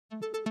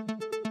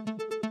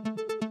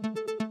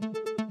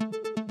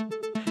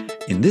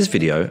In this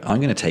video, I'm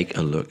going to take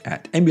a look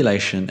at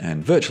emulation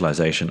and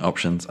virtualization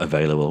options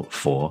available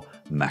for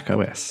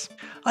macOS.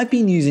 I've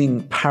been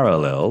using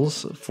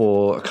Parallels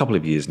for a couple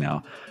of years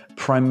now,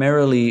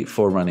 primarily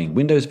for running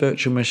Windows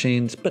virtual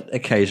machines, but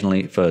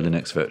occasionally for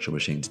Linux virtual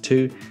machines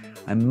too.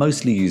 I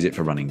mostly use it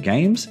for running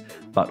games,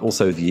 but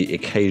also the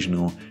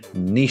occasional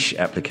niche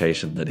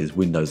application that is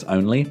Windows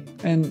only,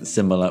 and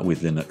similar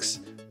with Linux,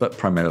 but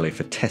primarily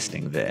for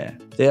testing there.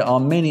 There are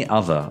many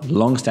other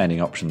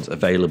long-standing options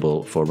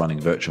available for running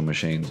virtual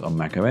machines on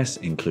macOS,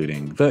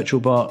 including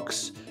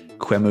Virtualbox,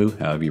 QEMU,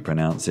 however you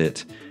pronounce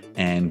it,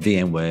 and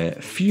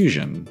VMware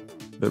Fusion.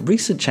 But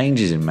recent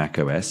changes in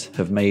macOS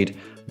have made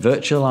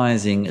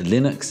virtualizing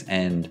Linux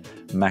and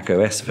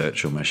macOS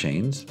virtual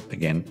machines,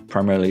 again,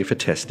 primarily for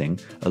testing,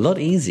 a lot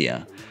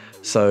easier.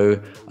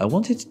 So I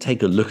wanted to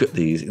take a look at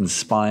these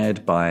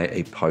inspired by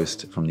a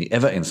post from the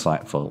ever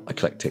insightful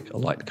Eclectic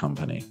light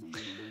company.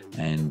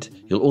 And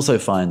you'll also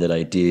find that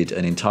I did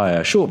an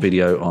entire short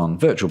video on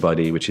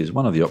VirtualBuddy, which is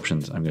one of the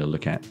options I'm going to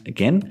look at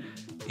again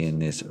in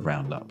this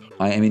roundup.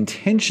 I am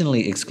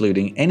intentionally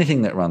excluding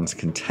anything that runs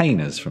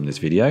containers from this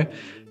video,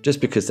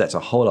 just because that's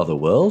a whole other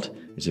world.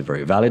 It's a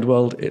very valid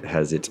world. It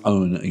has its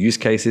own use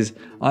cases.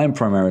 I am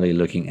primarily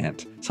looking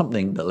at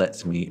something that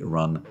lets me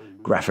run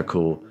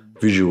graphical,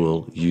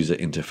 visual user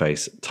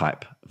interface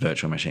type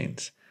virtual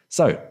machines.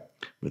 So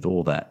with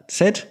all that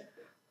said,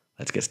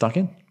 let's get stuck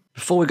in.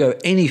 Before we go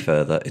any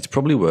further, it's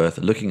probably worth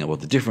looking at what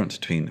the difference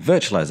between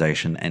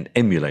virtualization and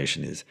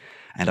emulation is.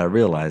 And I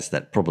realize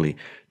that probably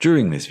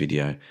during this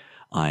video,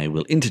 I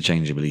will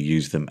interchangeably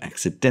use them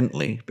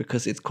accidentally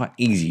because it's quite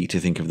easy to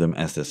think of them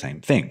as the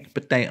same thing,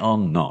 but they are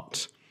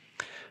not.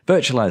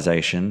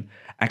 Virtualization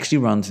actually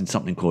runs in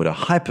something called a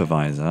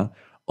hypervisor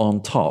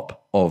on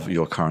top of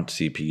your current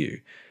CPU.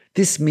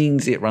 This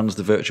means it runs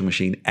the virtual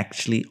machine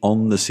actually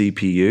on the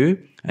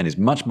CPU and is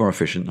much more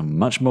efficient and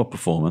much more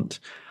performant,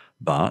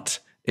 but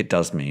it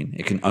does mean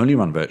it can only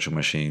run virtual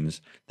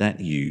machines that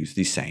use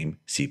the same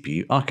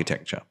CPU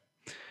architecture.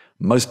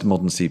 Most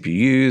modern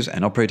CPUs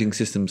and operating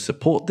systems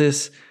support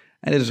this,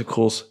 and it is of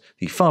course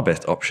the far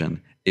best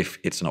option if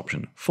it's an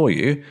option for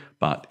you,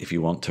 but if you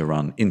want to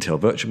run Intel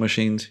virtual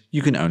machines,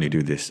 you can only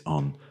do this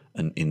on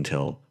an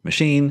Intel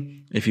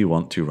machine. If you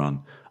want to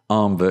run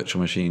ARM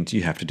virtual machines,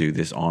 you have to do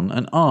this on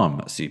an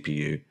ARM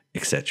CPU,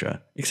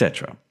 etc.,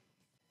 etc.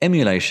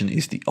 Emulation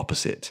is the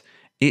opposite.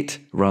 It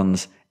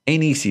runs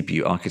any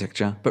CPU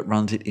architecture, but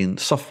runs it in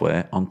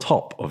software on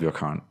top of your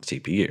current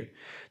CPU.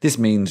 This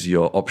means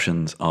your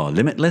options are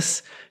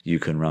limitless. You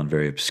can run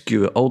very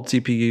obscure old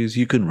CPUs,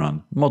 you can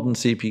run modern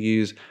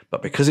CPUs,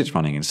 but because it's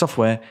running in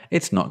software,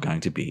 it's not going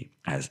to be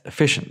as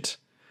efficient.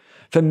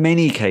 For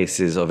many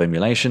cases of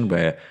emulation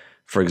where,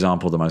 for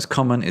example, the most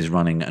common is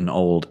running an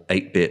old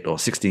 8-bit or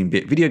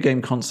 16-bit video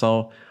game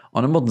console,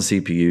 on a modern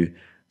CPU,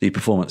 the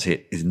performance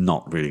hit is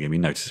not really going to be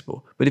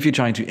noticeable. But if you're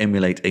trying to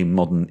emulate a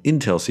modern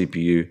Intel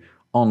CPU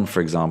on,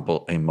 for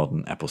example, a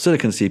modern Apple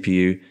Silicon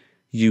CPU,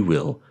 you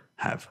will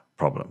have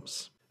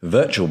problems.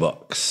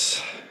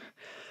 Virtualbox.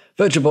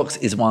 Virtualbox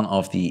is one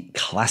of the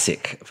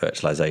classic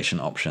virtualization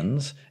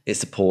options. It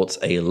supports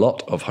a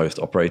lot of host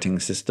operating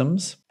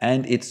systems,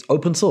 and it's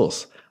open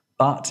source,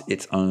 but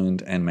it's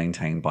owned and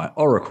maintained by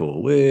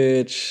Oracle,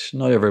 which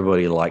not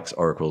everybody likes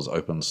Oracle's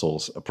open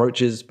source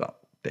approaches, but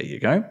there you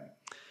go.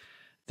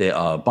 There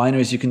are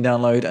binaries you can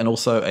download and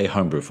also a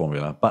homebrew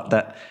formula, but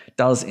that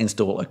does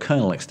install a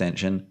kernel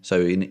extension, so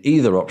in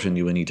either option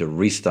you will need to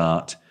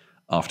restart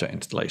after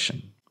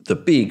installation.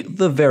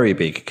 The very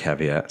big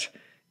caveat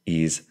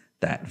is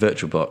that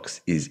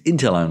VirtualBox is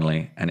Intel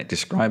only and it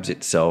describes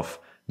itself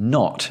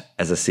not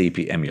as a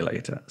CP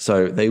emulator,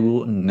 so they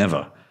will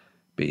never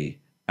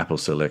be Apple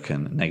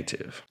Silicon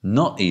native,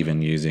 not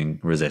even using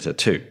Rosetta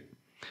 2.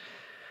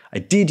 I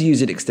did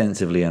use it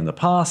extensively in the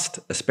past,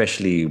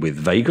 especially with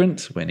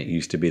Vagrant, when it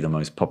used to be the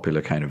most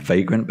popular kind of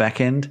Vagrant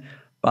backend,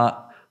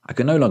 but I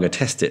can no longer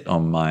test it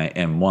on my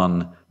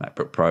M1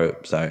 MacBook Pro,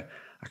 so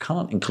I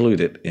can't include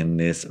it in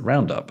this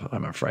roundup,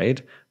 I'm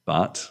afraid,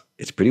 but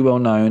it's pretty well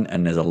known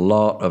and there's a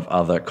lot of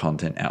other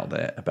content out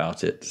there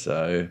about it,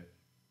 so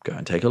go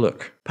and take a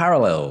look.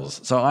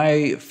 Parallels. So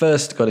I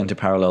first got into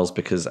Parallels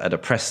because at a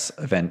press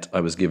event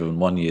I was given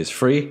 1 year's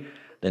free,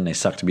 then they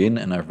sucked me in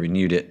and I've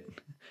renewed it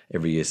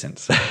every year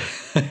since.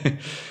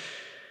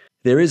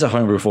 There is a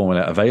homebrew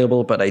formula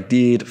available, but I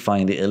did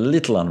find it a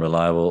little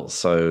unreliable,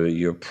 so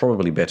you're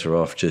probably better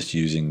off just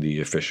using the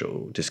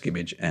official disk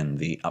image and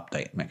the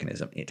update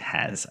mechanism it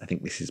has. I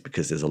think this is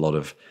because there's a lot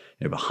of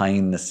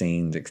behind the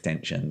scenes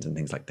extensions and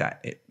things like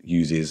that. It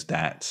uses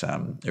that,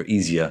 they're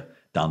easier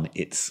done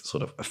its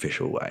sort of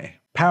official way.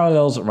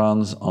 Parallels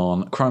runs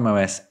on Chrome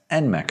OS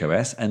and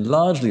macOS and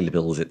largely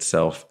bills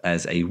itself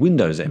as a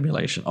Windows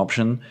emulation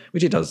option,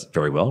 which it does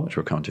very well, which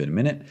we'll come to in a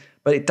minute,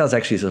 but it does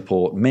actually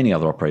support many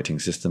other operating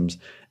systems,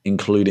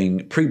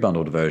 including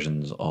pre-bundled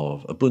versions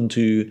of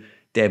Ubuntu,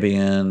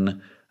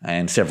 Debian,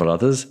 and several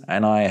others.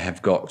 And I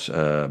have got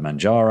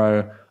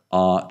Manjaro,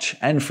 Arch,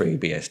 and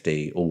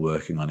FreeBSD all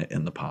working on it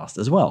in the past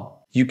as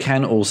well. You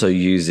can also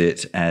use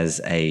it as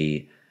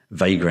a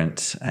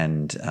Vagrant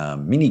and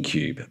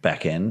Minikube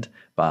backend,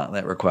 but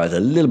that requires a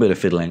little bit of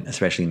fiddling,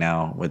 especially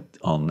now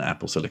on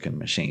Apple Silicon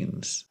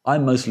machines. I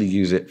mostly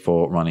use it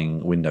for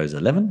running Windows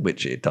 11,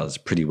 which it does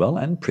pretty well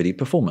and pretty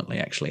performantly,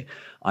 actually.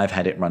 I've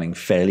had it running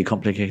fairly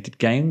complicated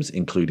games,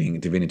 including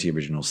Divinity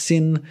Original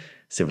Sin,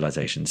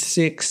 Civilization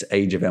 6,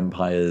 Age of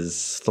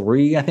Empires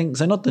 3, I think.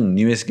 So not the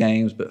newest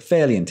games, but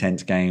fairly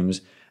intense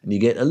games. And you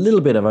get a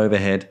little bit of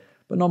overhead,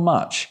 but not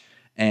much.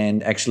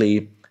 And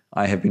actually,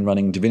 I have been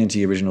running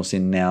Divinity Original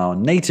Sin now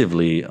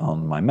natively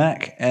on my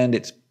Mac, and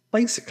it's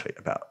basically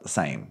about the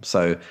same.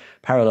 So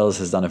Parallels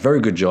has done a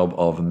very good job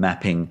of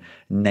mapping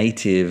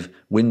native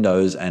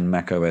Windows and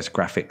macOS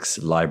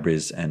graphics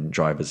libraries and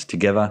drivers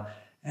together,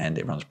 and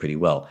it runs pretty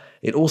well.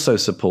 It also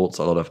supports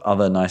a lot of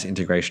other nice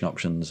integration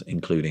options,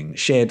 including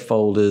shared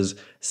folders,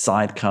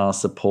 sidecar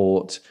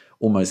support,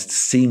 almost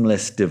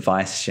seamless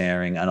device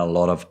sharing, and a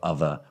lot of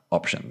other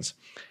options.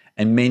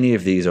 And many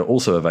of these are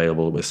also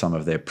available with some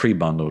of their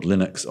pre-bundled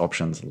Linux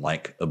options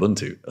like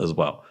Ubuntu as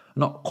well.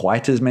 Not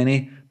quite as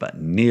many, but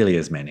nearly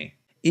as many.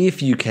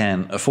 If you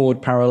can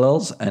afford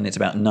Parallels, and it's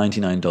about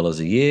 $99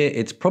 a year,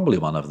 it's probably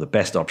one of the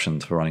best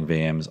options for running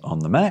VMs on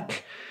the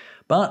Mac.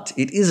 But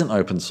it isn't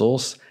open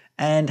source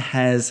and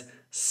has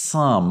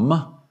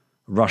some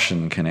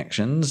Russian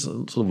connections,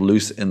 sort of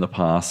loose in the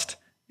past,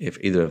 if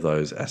either of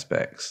those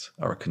aspects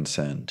are a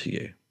concern to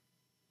you.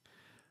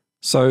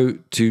 So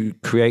to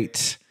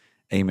create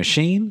a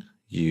machine,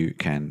 you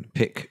can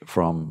pick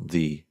from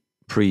the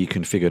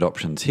pre-configured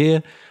options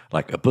here,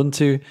 like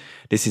Ubuntu.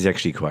 This is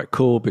actually quite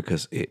cool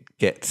because it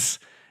gets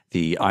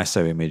the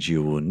ISO image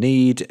you will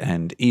need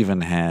and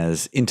even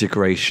has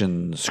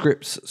integration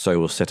scripts, so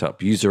we'll set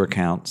up user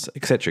accounts,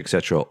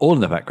 etc., all in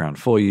the background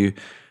for you.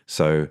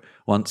 So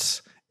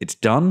once it's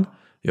done,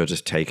 you're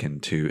just taken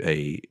to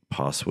a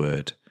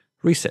password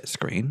reset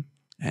screen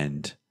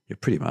and you're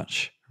pretty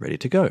much ready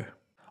to go.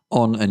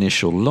 On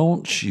initial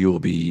launch, you'll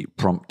be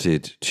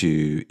prompted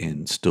to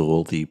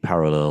install the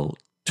Parallel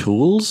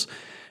tools,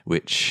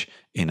 which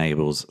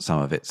enables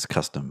some of its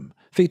custom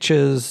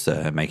features,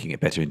 making it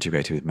better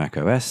integrated with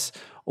macOS.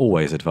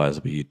 Always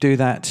advisable you do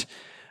that.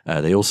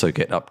 They also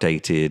get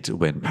updated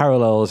when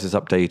Parallels is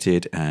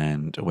updated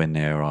and when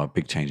there are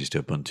big changes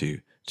to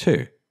Ubuntu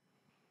too.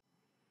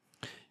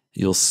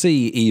 You'll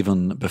see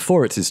even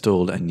before it's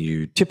installed, and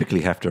you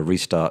typically have to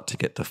restart to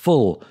get the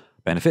full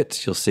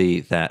benefits, you'll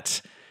see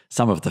that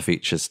some of the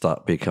features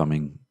start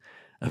becoming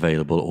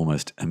available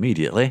almost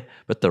immediately,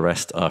 but the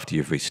rest after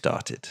you've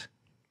restarted.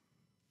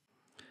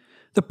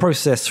 The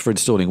process for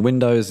installing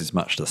Windows is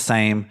much the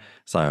same,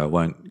 so I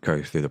won't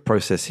go through the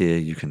process here.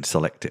 You can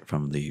select it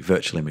from the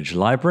virtual image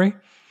library.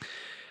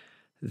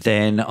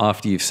 Then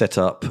after you've set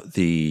up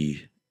the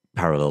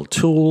Parallel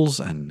tools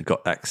and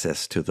got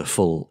access to the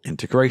full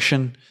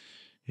integration,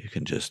 you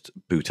can just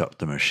boot up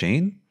the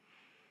machine.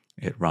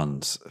 It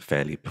runs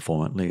fairly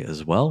performantly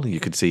as well. You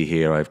can see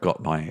here I've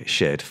got my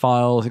shared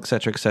files,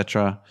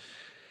 etc.,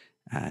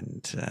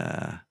 and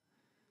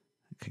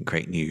can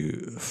create new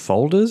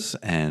folders,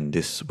 and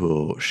this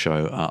will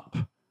show up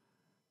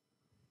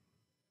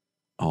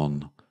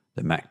on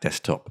the Mac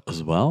desktop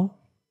as well.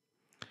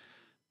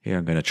 Here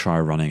I'm going to try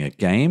running a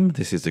game.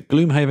 This is a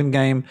Gloomhaven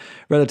game,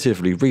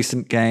 relatively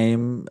recent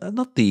game,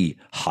 not the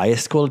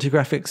highest quality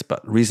graphics,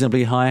 but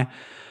reasonably high.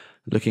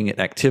 Looking at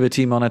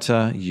Activity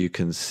Monitor, you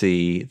can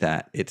see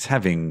that it's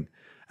having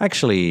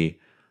actually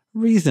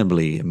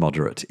reasonably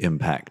moderate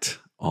impact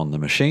on the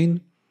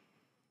machine.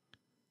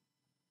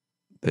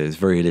 There's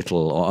very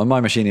little, on my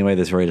machine anyway,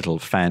 there's very little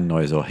fan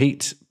noise or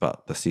heat,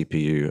 but the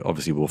CPU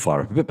obviously will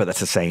fire up a bit, but that's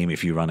the same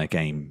if you run a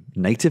game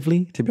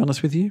natively, to be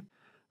honest with you.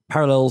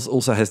 Parallels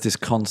also has this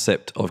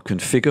concept of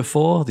configure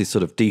for, these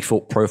sort of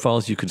default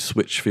profiles you can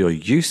switch for your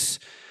use.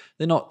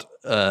 They're not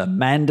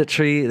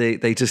mandatory,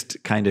 they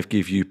just kind of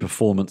give you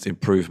performance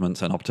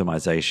improvements and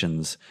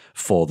optimizations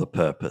for the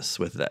purpose,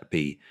 whether that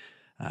be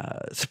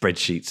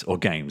spreadsheets or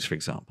games, for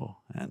example.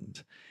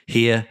 And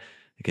here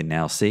you can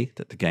now see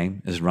that the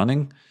game is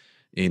running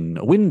in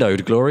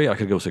windowed glory. I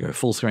could also go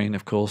full screen,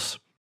 of course.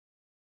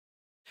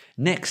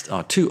 Next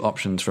are two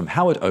options from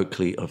Howard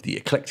Oakley of the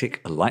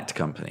Eclectic Light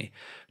Company,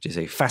 which is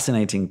a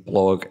fascinating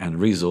blog and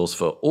resource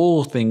for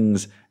all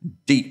things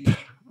deep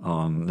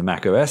on the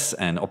macOS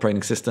and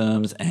operating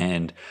systems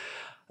and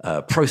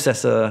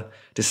processor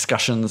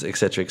discussions,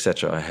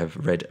 etc., I have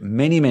read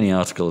many, many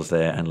articles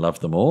there and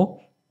loved them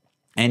all.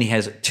 And he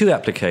has two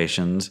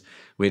applications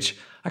which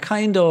are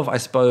kind of, I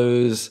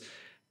suppose,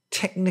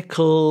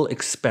 technical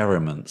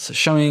experiments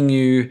showing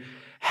you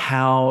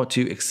how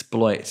to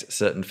exploit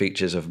certain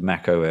features of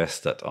macOS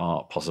that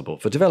are possible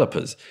for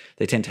developers.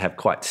 They tend to have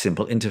quite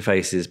simple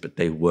interfaces, but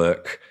they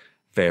work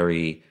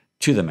very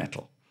to the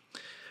metal.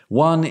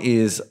 One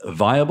is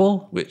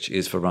Viable, which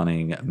is for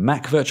running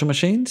Mac virtual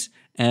machines,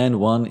 and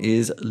one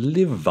is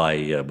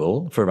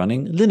Liviable for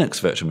running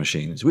Linux virtual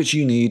machines, which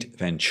you need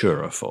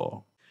Ventura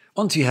for.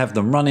 Once you have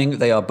them running,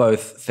 they are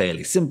both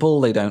fairly simple.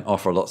 They don't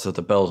offer lots of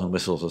the bells and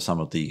whistles of some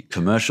of the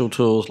commercial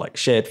tools like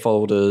shared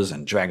folders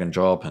and drag and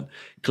drop and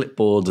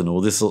clipboards and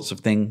all this sorts of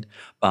thing.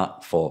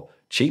 But for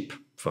cheap,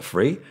 for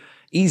free,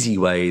 easy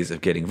ways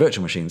of getting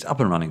virtual machines up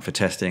and running for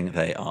testing.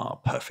 They are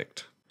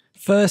perfect.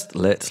 First,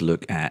 let's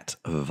look at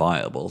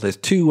Viable. There's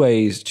two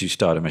ways to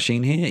start a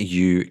machine here.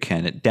 You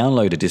can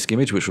download a disk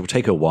image, which will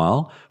take a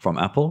while from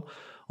Apple,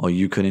 or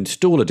you can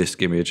install a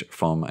disk image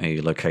from a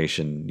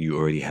location you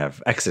already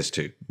have access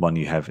to, one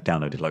you have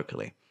downloaded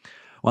locally.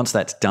 Once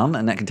that's done,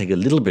 and that can take a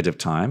little bit of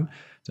time,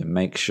 so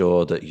make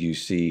sure that you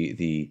see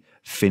the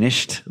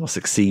finished or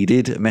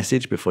succeeded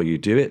message before you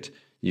do it.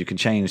 You can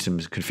change some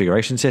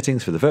configuration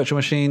settings for the virtual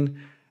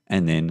machine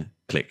and then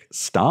click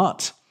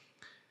Start.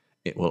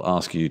 It will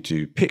ask you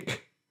to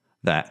pick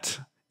that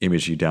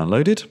image you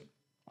downloaded,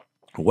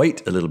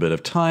 wait a little bit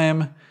of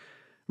time,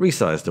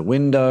 resize the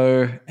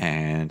window,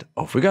 and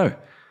off we go.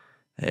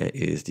 There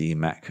is the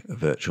Mac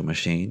virtual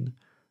machine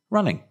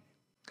running.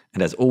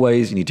 And as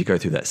always, you need to go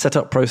through that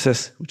setup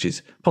process, which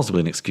is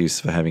possibly an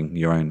excuse for having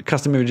your own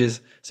custom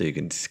images, so you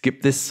can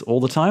skip this all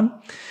the time.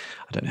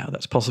 I don't know how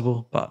that's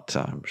possible, but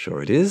I'm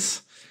sure it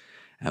is.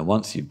 And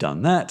once you've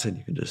done that, and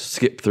you can just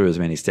skip through as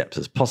many steps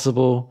as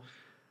possible,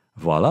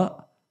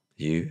 voila,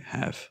 you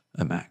have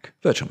a Mac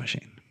virtual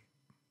machine.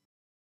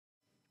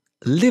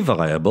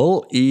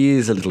 Liviable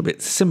is a little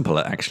bit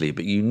simpler actually,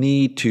 but you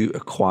need to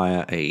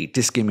acquire a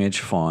disk image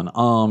for an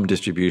ARM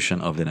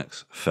distribution of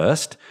Linux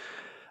first.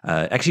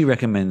 It actually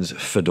recommends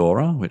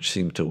Fedora, which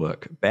seems to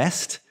work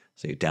best.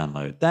 So you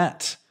download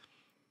that,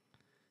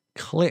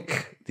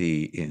 click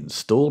the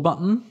install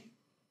button,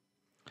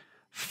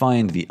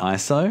 find the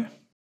ISO.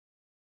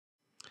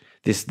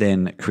 This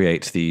then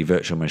creates the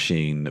virtual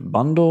machine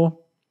bundle.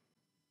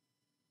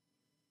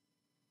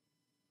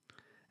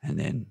 And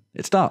then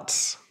it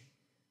starts.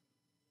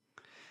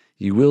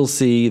 You will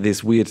see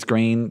this weird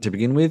screen to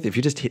begin with. If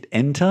you just hit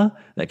enter,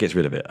 that gets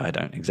rid of it. I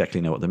don't exactly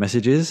know what the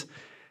message is.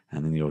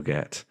 And then you'll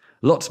get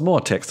lots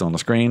more text on the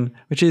screen,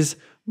 which is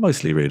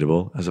mostly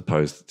readable as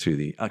opposed to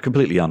the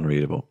completely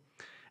unreadable.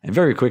 And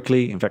very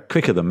quickly, in fact,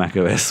 quicker than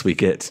macOS, we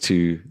get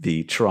to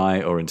the try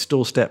or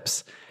install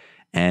steps.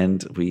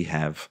 And we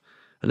have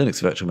a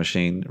Linux virtual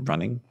machine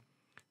running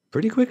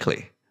pretty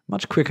quickly.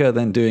 Much quicker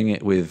than doing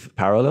it with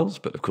Parallels,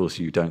 but of course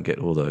you don't get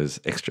all those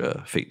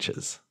extra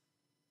features.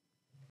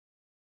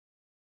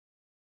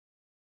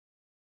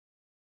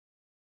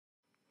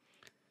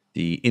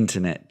 The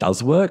internet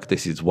does work.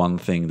 This is one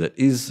thing that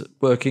is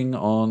working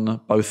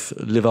on both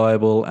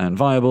Liviable and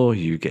Viable.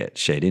 You get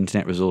shared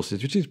internet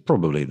resources, which is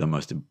probably the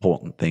most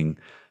important thing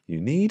you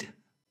need.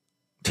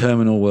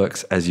 Terminal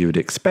works as you would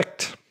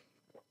expect.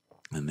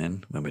 And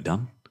then when we're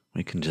done,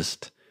 we can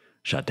just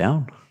shut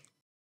down.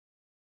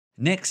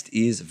 Next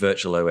is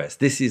VirtualOS.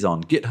 This is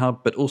on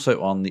GitHub, but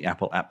also on the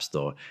Apple App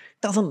Store.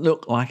 It doesn't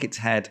look like it's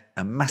had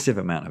a massive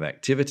amount of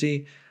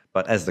activity,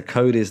 but as the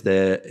code is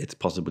there, it's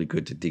possibly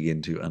good to dig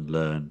into and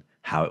learn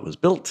how it was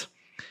built.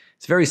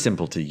 It's very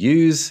simple to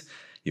use.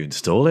 You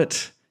install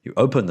it, you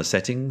open the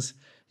settings,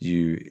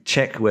 you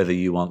check whether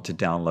you want to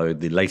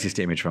download the latest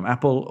image from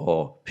Apple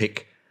or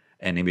pick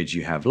an image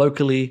you have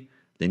locally,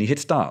 then you hit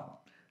start.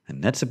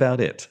 And that's about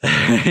it.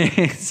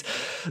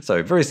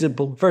 So very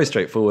simple, very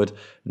straightforward,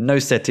 no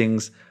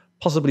settings,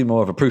 possibly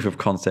more of a proof of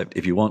concept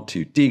if you want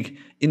to dig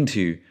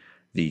into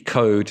the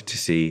code to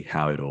see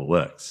how it all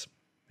works.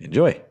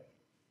 Enjoy.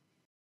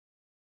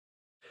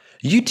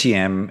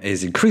 UTM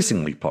is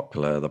increasingly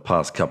popular the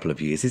past couple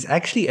of years. It's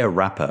actually a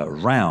wrapper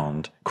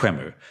around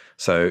QEMU.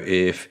 So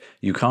if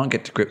you can't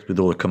get to grips with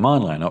all the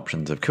command line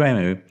options of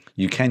QEMU,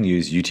 you can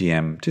use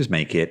UTM to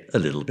make it a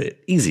little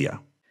bit easier.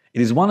 It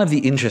is one of the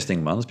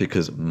interesting ones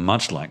because,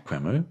 much like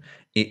QEMU,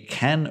 it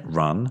can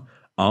run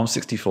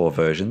ARM64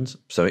 versions,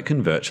 so it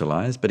can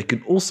virtualize, but it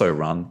can also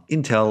run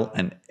Intel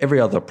and every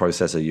other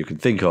processor you can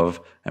think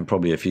of, and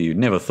probably a few you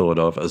never thought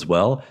of as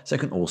well, so it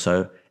can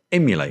also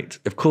emulate.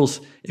 Of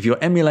course, if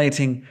you're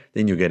emulating,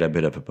 then you'll get a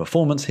bit of a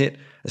performance hit,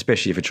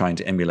 especially if you're trying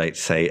to emulate,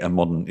 say, a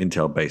modern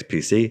Intel-based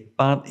PC,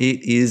 but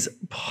it is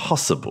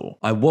possible.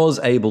 I was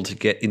able to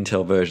get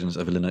Intel versions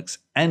of Linux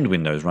and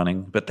Windows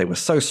running, but they were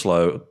so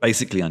slow,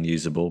 basically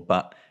unusable,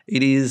 but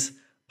it is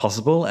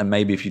possible, and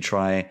maybe if you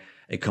try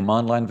a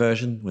command line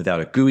version without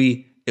a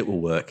GUI, it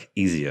will work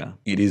easier.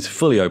 It is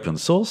fully open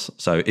source,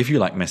 so if you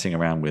like messing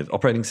around with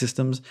operating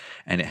systems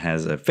and it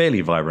has a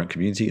fairly vibrant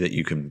community that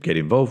you can get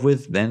involved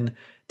with, then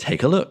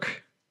take a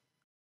look.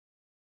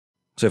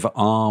 So for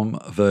ARM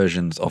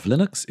versions of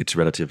Linux, it's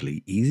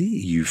relatively easy.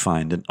 You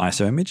find an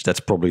ISO image. That's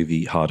probably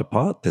the harder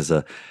part. There's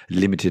a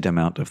limited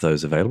amount of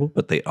those available,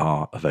 but they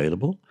are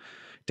available.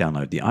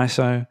 Download the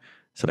ISO,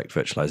 select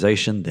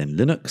virtualization, then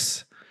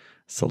Linux,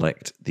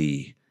 select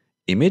the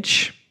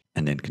image,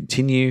 and then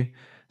continue.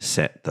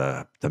 Set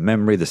the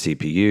memory, the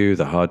CPU,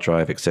 the hard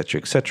drive,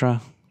 etc.,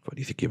 etc. What do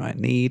you think you might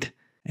need?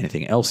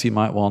 Anything else you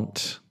might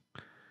want?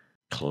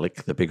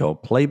 Click the big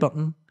old play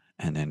button.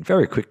 And then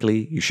very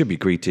quickly, you should be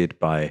greeted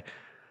by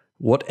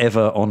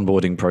whatever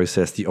onboarding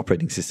process the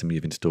operating system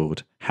you've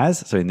installed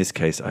has. So in this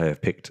case, I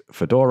have picked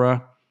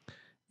Fedora.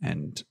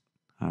 And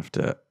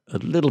after a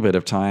little bit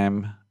of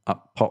time,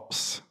 up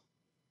pops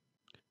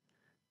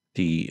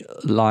the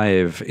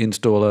live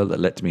installer that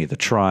lets me either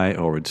try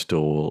or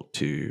install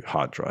to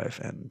hard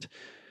drive. And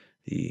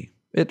the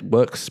it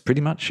works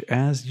pretty much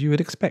as you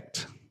would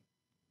expect.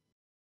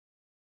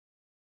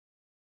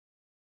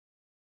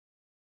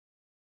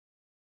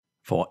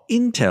 For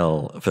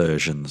Intel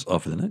versions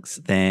of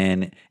Linux,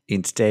 then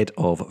instead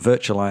of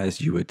virtualize,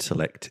 you would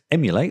select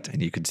emulate,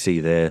 and you can see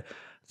there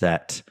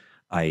that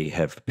I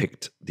have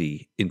picked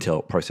the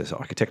Intel processor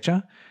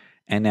architecture.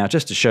 And now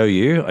just to show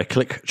you, I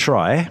click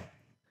try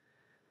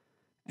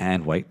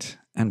and wait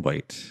and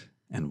wait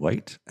and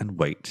wait and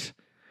wait.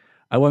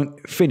 I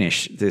won't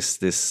finish this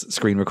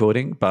screen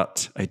recording,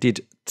 but I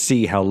did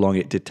see how long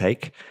it did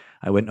take.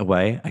 I went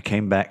away, I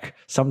came back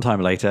sometime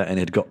later, and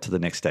it got to the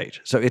next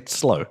stage. So it's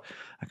slow.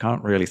 I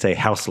can't really say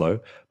how slow,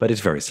 but it's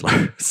very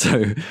slow.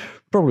 So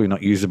probably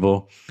not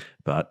usable,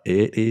 but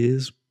it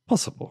is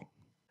possible.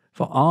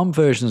 For ARM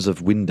versions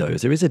of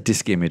Windows, there is a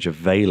disk image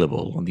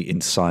available on the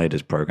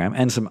Insiders program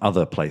and some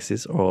other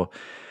places, or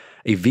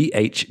a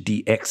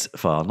VHDX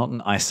file, not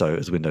an ISO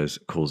as Windows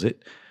calls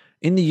it.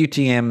 In the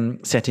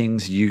UTM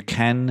settings, you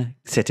can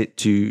set it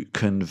to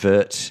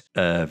convert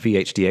a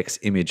VHDX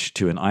image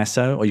to an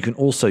ISO, or you can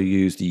also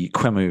use the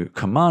QEMU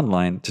command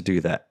line to do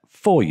that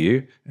for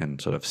you and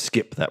sort of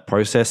skip that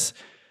process.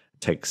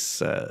 It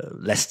takes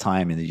less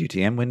time in the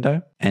UTM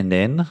window. And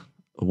then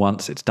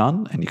once it's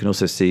done, and you can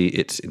also see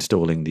it's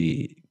installing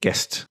the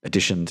guest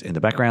additions in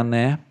the background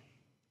there,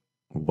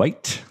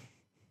 wait,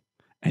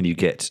 and you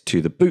get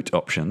to the boot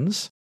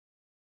options.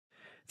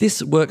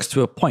 This works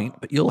to a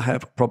point, but you'll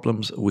have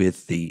problems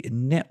with the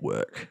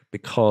network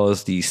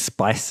because the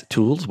Spice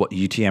tools, what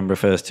UTM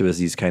refers to as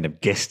these kind of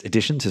guest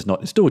additions, is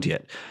not installed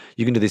yet.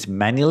 You can do this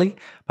manually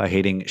by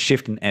hitting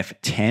Shift and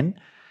F10,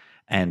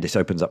 and this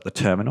opens up the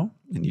terminal,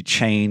 and you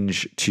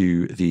change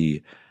to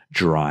the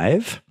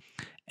drive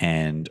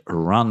and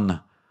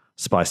run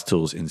Spice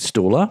Tools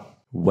installer.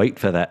 Wait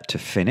for that to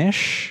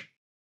finish.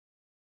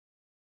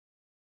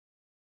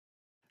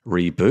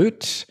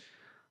 Reboot.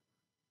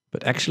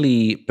 But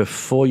actually,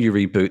 before you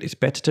reboot, it's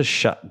better to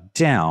shut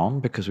down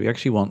because we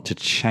actually want to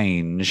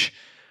change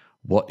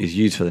what is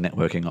used for the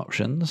networking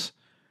options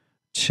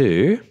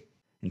to,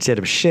 instead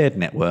of shared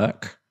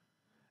network,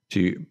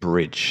 to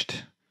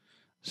bridged.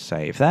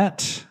 Save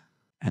that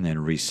and then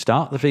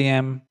restart the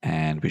VM,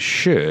 and we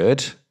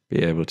should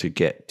be able to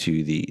get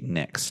to the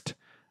next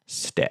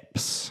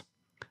steps.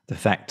 The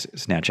fact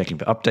it's now checking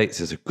for updates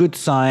is a good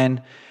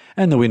sign.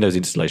 And the Windows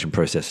installation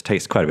process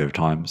takes quite a bit of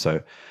time,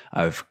 so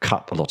I've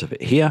cut a lot of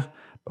it here.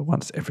 But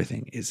once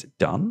everything is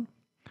done,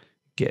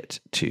 get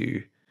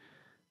to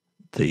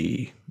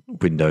the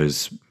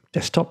Windows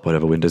desktop,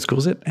 whatever Windows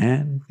calls it,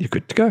 and you're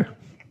good to go.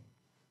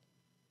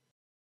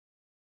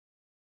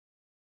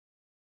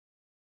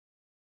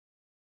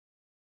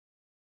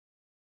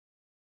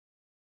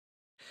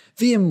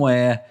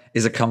 VMware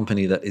is a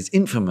company that is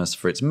infamous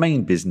for its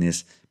main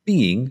business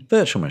being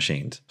virtual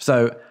machines.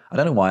 So I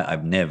don't know why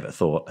I've never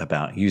thought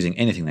about using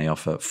anything they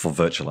offer for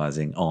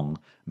virtualizing on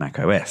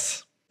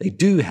macOS. They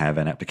do have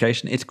an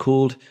application. It's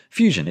called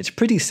Fusion. It's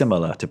pretty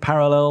similar to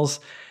Parallels,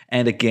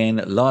 and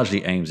again,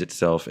 largely aims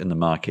itself in the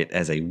market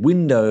as a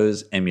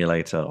Windows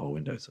emulator or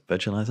Windows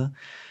virtualizer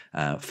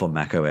for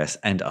macOS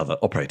and other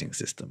operating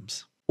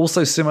systems.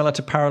 Also similar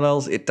to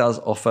Parallels, it does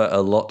offer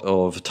a lot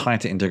of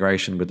tighter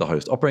integration with the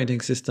host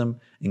operating system,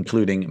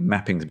 including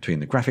mappings between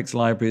the graphics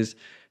libraries,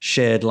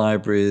 shared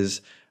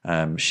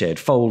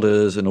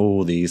folders, and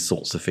all these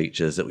sorts of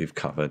features that we've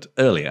covered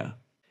earlier.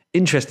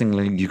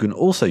 Interestingly, you can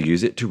also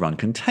use it to run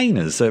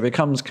containers, so it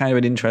becomes kind of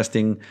an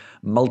interesting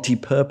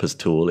multi-purpose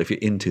tool if you're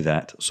into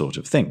that sort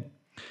of thing.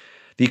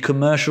 The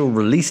commercial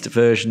released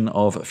version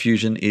of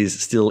Fusion is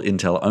still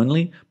Intel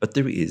only, but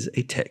there is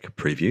a tech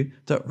preview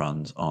that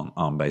runs on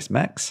ARM-based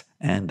Macs,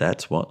 and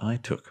that's what I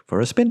took for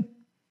a spin.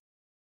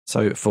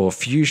 So for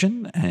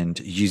Fusion and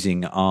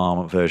using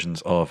ARM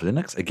versions of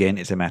Linux, again,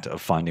 it's a matter of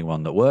finding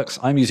one that works.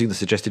 I'm using the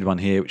suggested one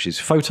here, which is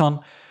Photon,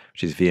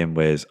 which is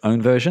VMware's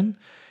own version.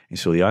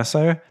 Install the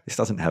ISO. This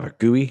doesn't have a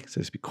GUI, so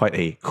it's quite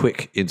a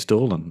quick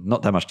install and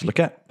not that much to look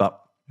at, but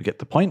we get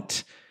the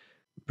point.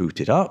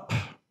 Boot it up.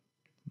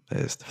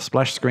 There's the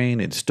splash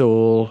screen,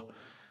 install,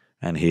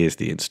 and here's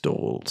the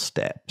install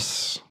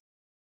steps.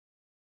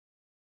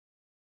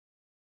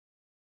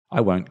 I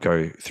won't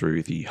go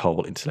through the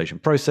whole installation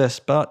process,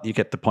 but you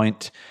get the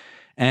point.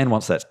 And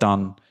once that's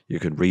done, you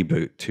can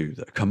reboot to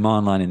the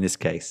command line in this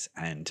case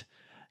and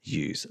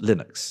use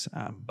Linux.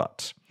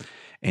 But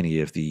any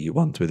of the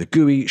ones with a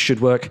GUI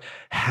should work.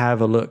 Have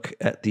a look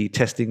at the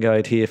testing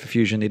guide here for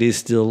Fusion. It is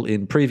still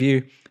in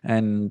preview,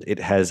 and it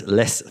has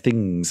less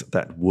things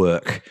that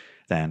work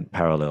than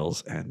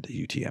Parallels and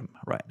UTM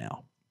right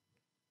now.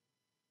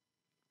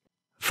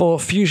 For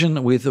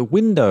Fusion with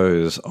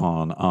Windows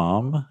on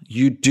ARM,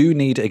 you do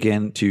need,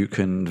 again, to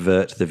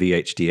convert the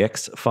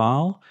VHDX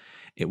file.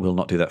 It will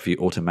not do that for you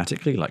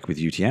automatically like with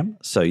UTM.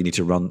 So you need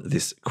to run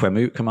this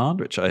QEMU command,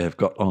 which I have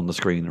got on the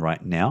screen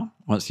right now.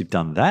 Once you've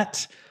done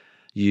that,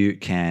 you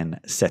can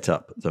set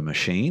up the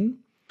machine,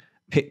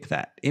 pick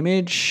that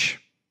image,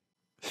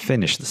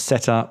 finish the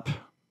setup.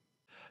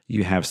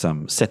 You have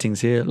some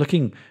settings here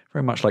looking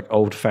very much like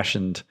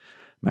old-fashioned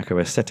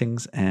macOS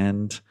settings,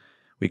 and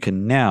We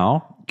can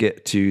now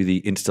get to the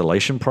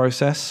installation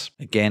process.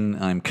 Again,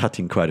 I'm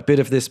cutting quite a bit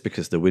of this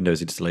because the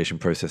Windows installation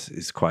process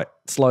is quite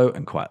slow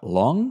and quite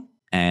long.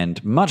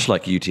 And much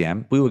like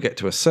UTM, we will get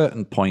to a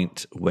certain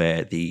point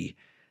where the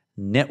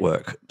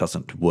network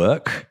doesn't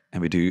work,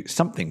 and we do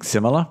something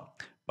similar,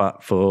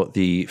 but for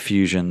the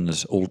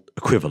Fusion's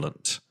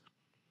equivalent.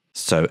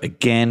 So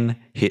again,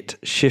 hit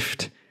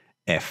Shift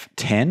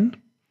F10.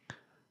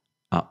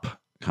 Up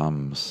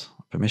comes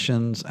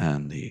permissions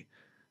and the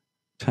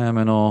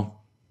terminal.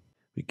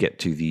 We get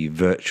to the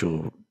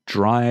virtual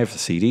drive, the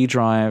CD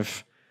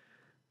drive,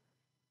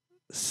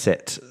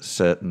 set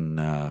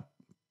certain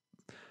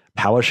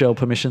PowerShell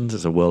permissions.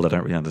 It's a world I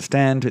don't really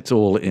understand. It's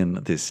all in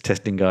this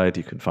testing guide.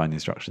 You can find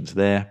instructions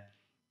there.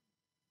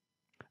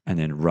 And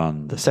then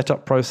run the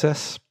setup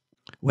process.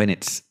 When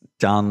it's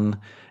done,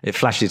 it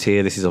flashes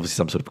here. This is obviously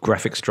some sort of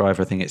graphics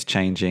driver thing it's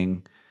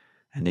changing.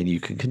 And then you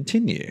can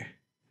continue.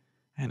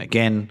 And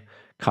again,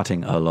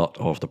 cutting a lot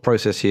of the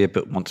process here,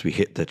 but once we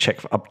hit the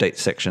check for updates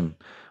section,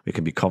 we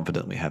can be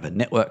confident we have a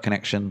network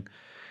connection.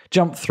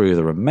 Jump through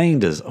the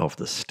remainders of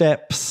the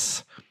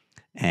steps.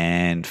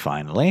 And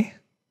finally,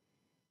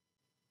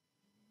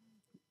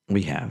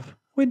 we have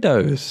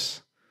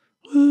Windows.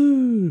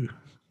 Woo!